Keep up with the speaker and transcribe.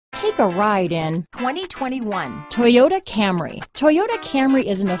Take a ride in 2021 Toyota Camry. Toyota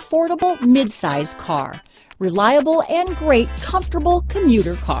Camry is an affordable mid-size car. Reliable and great comfortable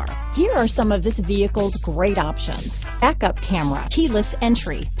commuter car. Here are some of this vehicle's great options. Backup camera, keyless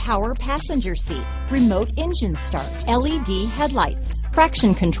entry, power passenger seat, remote engine start, LED headlights,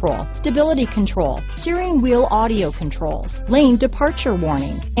 traction control, stability control, steering wheel audio controls, lane departure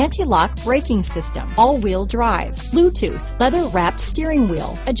warning, anti-lock braking system, all-wheel drive, Bluetooth, leather-wrapped steering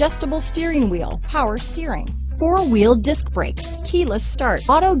wheel, adjustable steering wheel, power steering, four-wheel disc brakes, keyless start,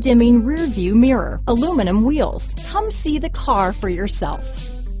 auto-dimming rear view mirror, aluminum wheels. Come see the car for yourself.